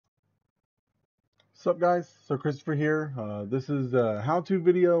What's up, guys? So Christopher here. This is a how-to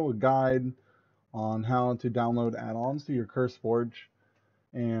video, a guide on how to download add-ons to your CurseForge.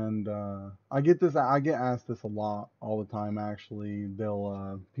 And I get asked this a lot all the time. Actually,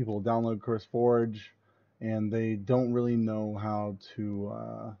 people download CurseForge and they don't really know how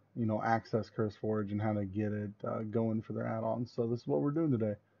to access CurseForge and how to get it going for their add-ons. So this is what we're doing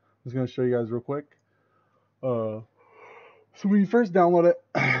today. I'm just gonna show you guys real quick. Uh, So when you first download it,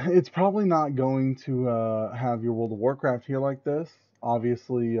 it's probably not going to have your World of Warcraft here like this.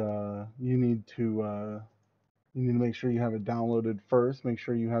 Obviously, you need to make sure you have it downloaded first. Make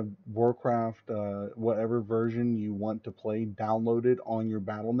sure you have Warcraft, whatever version you want to play, downloaded on your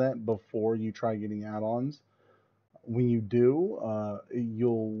BattleNet before you try getting add-ons. When you do,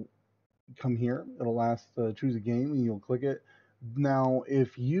 you'll come here. It'll ask to choose a game, and you'll click it. Now,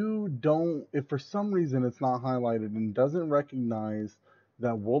 if for some reason it's not highlighted and doesn't recognize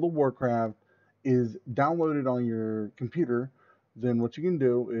that World of Warcraft is downloaded on your computer, then what you can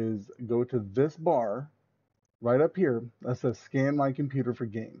do is go to this bar right up here that says Scan My Computer for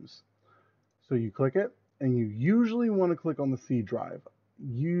Games. So you click it, and you usually want to click on the C drive.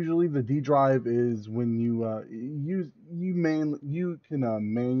 Usually the D drive is when you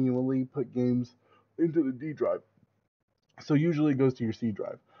can manually put games into the D drive. So usually it goes to your C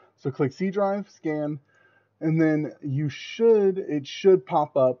drive. So click C drive, scan, and then it should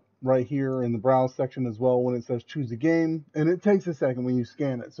pop up right here in the browse section as well when it says choose a game, and it takes a second when you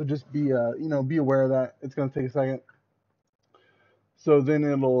scan it. So just be be aware of that. It's going to take a second. So then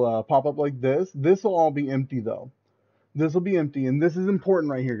it'll pop up like this. This will all be empty though. This will be empty, and this is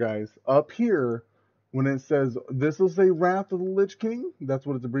important right here, guys. Up here, when it says, this will say Wrath of the Lich King, that's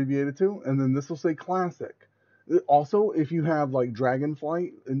what it's abbreviated to, and then this will say Classic. Also, if you have like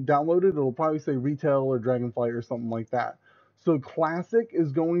Dragonflight downloaded, it'll probably say Retail or Dragonflight or something like that. So Classic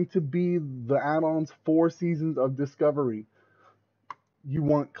is going to be the add-ons for Seasons of Discovery. You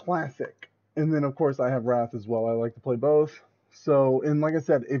want Classic. And then, of course, I have Wrath as well. I like to play both. So, and like I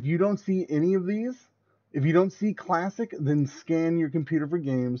said, if you don't see any of these, if you don't see Classic, then scan your computer for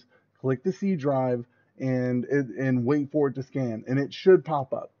games, click the C drive, and wait for it to scan, and it should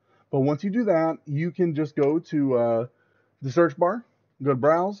pop up. But once you do that, you can just go to the search bar, go to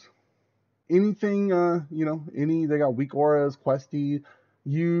browse, anything, they got weak auras, questy.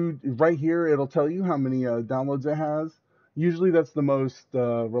 Right here, it'll tell you how many downloads it has. Usually that's the most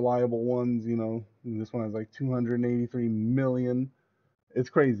reliable ones. This one has like 283 million. It's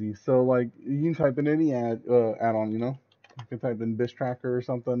crazy. So like you can type in any add-on. You can type in Bish Tracker or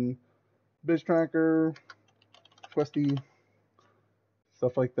something, Bish Tracker, Questy,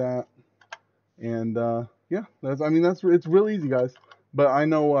 stuff like that. And yeah, that's it's real easy, guys. But I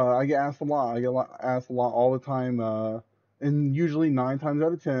know I get asked a lot. I get asked a lot all the time, and usually 9 times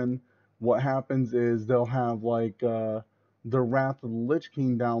out of 10, what happens is they'll have like the Wrath of the Lich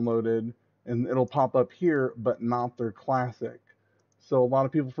King downloaded, and it'll pop up here, but not their Classic. So a lot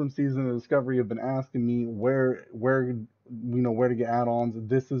of people from Season of Discovery have been asking me where to get add-ons.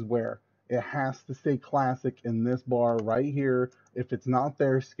 This is where. It has to stay Classic in this bar right here. If it's not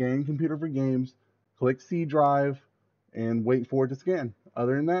there, scan computer for games, click C drive, and wait for it to scan.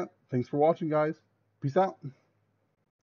 Other than that, thanks for watching, guys. Peace out.